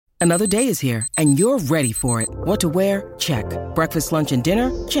Another day is here, and you're ready for it. What to wear? Check. Breakfast, lunch, and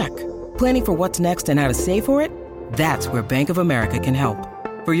dinner? Check. Planning for what's next and how to save for it? That's where Bank of America can help.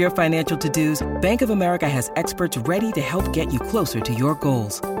 For your financial to-dos, Bank of America has experts ready to help get you closer to your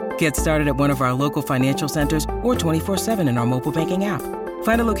goals. Get started at one of our local financial centers or 24/7 in our mobile banking app.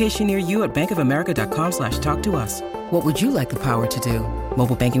 Find a location near you at bankofamerica.com/talktous. What would you like the power to do?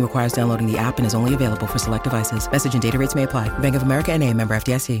 Mobile banking requires downloading the app and is only available for select devices. Message and data rates may apply. Bank of America N.A., member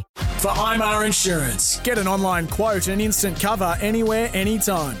FDIC. For IMAR Insurance, get an online quote and instant cover anywhere,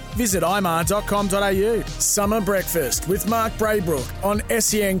 anytime. Visit imar.com.au. Summer Breakfast with Mark Braybrook on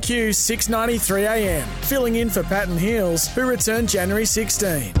SENQ 693 AM. Filling in for Patton Heels, who returned January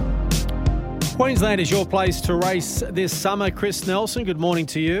 16. Queensland is your place to race this summer. Chris Nelson, good morning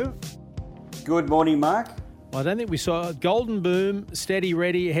to you. Good morning, Mark. I don't think we saw Golden Boom, Steady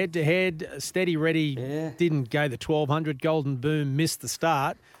Ready, head-to-head. Steady Ready didn't go the 1200. Golden Boom missed the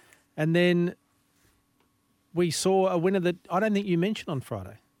start. And then we saw a winner that I don't think you mentioned on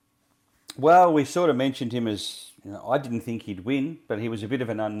Friday. Well, we sort of mentioned him as, I didn't think he'd win, but he was a bit of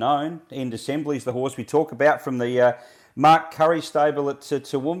an unknown. End Assembly's the horse we talk about from the Mark Curry stable at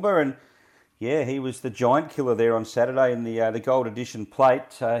Toowoomba, and yeah, he was the giant killer there on Saturday in the Gold Edition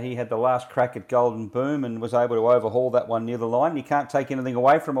plate. He had the last crack at Golden Boom and was able to overhaul that one near the line. You can't take anything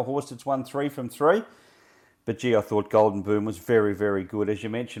away from a horse that's won 3 from 3. But gee, I thought Golden Boom was very, very good. As you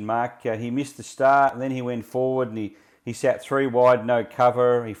mentioned, Mark, he missed the start and then he went forward and he sat 3 wide, no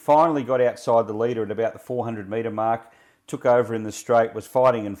cover. He finally got outside the leader at about the 400 metre mark, took over in the straight, was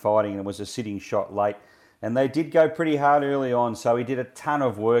fighting and was a sitting shot late. And they did go pretty hard early on, so he did a ton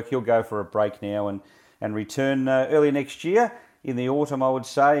of work. He'll go for a break now and return early next year, in the autumn, I would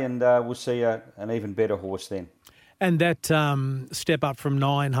say, and we'll see an even better horse then. And that step up from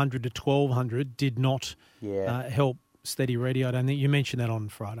 900 to 1200 did not help Steady Ready. I don't think you mentioned that on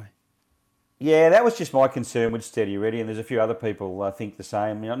Friday. Yeah, that was just my concern with Steady Ready, and there's a few other people think the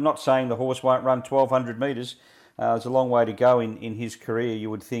same. I'm not saying the horse won't run 1,200 metres. There's a long way to go in his career, you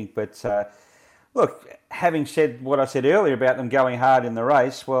would think, but... Look, having said what I said earlier about them going hard in the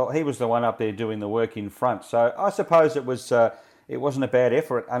race, well, he was the one up there doing the work in front. So I suppose it wasn't a bad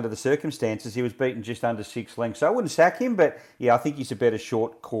effort under the circumstances. He was beaten just under 6 lengths. So I wouldn't sack him, but yeah, I think he's a better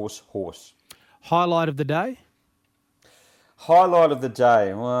short course horse. Highlight of the day? Highlight of the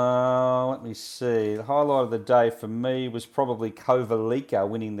day? Well, let me see. The highlight of the day for me was probably Kovalica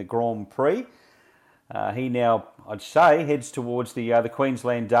winning the Grand Prix. He now, I'd say, heads towards the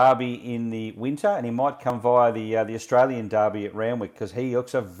Queensland Derby in the winter, and he might come via the Australian Derby at Randwick because he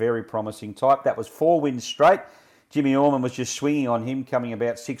looks a very promising type. That was 4 wins straight. Jimmy Orman was just swinging on him, coming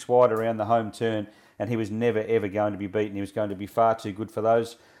about 6 wide around the home turn, and he was never, ever going to be beaten. He was going to be far too good for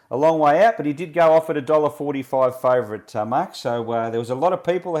those a long way out, but he did go off at $1.45 favourite, Mark, so there was a lot of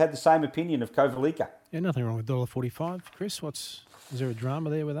people that had the same opinion of Kovalica. Yeah, nothing wrong with $1.45, Chris. Is there a drama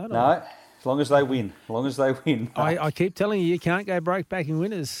there with that? No. As long as they win. I keep telling you can't go broke backing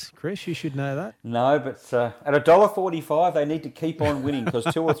winners, Chris. You should know that. No, but at $1.45, they need to keep on winning because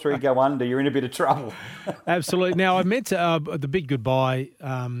 2 or 3 go under, you're in a bit of trouble. Absolutely. Now, I meant the big goodbye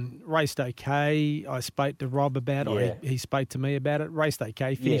raced okay. I spoke to Rob about it, or he spoke to me about it. Raced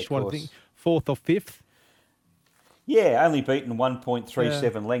okay. Finished, I think, 4th or 5th. Yeah, only beaten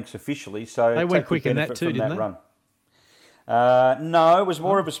 1.37 lengths officially. So they went quick in that too, didn't they? Run. No, it was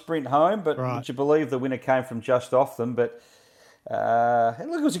more of a sprint home, but right. Would you believe the winner came from just off them? But look,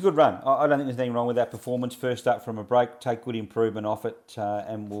 it was a good run. I don't think there's anything wrong with that performance. First up from a break, take good improvement off it,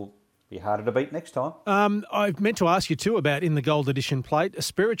 and will be harder to beat next time. I meant to ask you too about in the Gold Edition plate,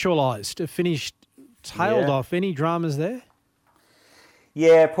 Spiritualised, finished tailed off. Any dramas there?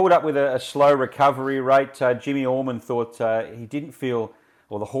 Yeah, pulled up with a slow recovery rate. Jimmy Orman thought he didn't feel...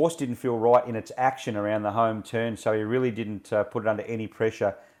 Well, the horse didn't feel right in its action around the home turn, so he really didn't put it under any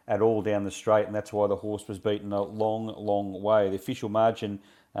pressure at all down the straight, and that's why the horse was beaten a long, long way. The official margin,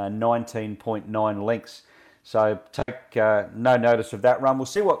 19.9 lengths. So take no notice of that run. We'll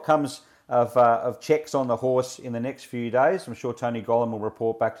see what comes of checks on the horse in the next few days. I'm sure Tony Gollan will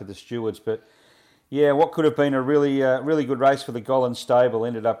report back to the stewards, but yeah, what could have been a really good race for the Gollan stable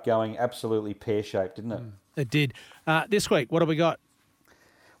ended up going absolutely pear-shaped, didn't it? It did. This week, what have we got?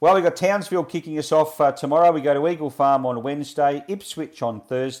 Well, we've got Townsville kicking us off tomorrow. We go to Eagle Farm on Wednesday, Ipswich on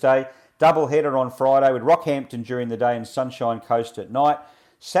Thursday, double header on Friday with Rockhampton during the day and Sunshine Coast at night.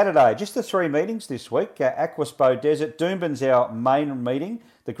 Saturday, just the 3 meetings this week. Aquaspo Desert, Doomben's our main meeting.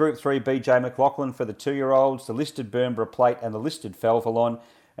 The Group 3 BJ McLaughlin for the 2-year-olds, the listed Burnborough Plate and the listed Falvalon.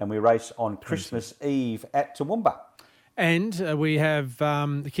 And we race on Christmas Eve at Toowoomba. And we have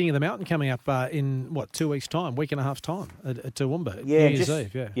the King of the Mountain coming up in, 2 weeks' time, week and a half's time at Toowoomba. Yeah, New Year's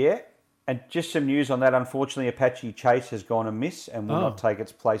Eve, yeah. And just some news on that. Unfortunately, Apache Chase has gone amiss and will not take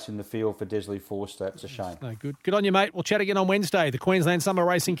its place in the field for Desley Forster. It's a shame. No good. Good on you, mate. We'll chat again on Wednesday. The Queensland Summer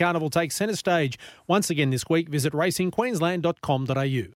Racing Carnival takes centre stage once again this week. Visit racingqueensland.com.au.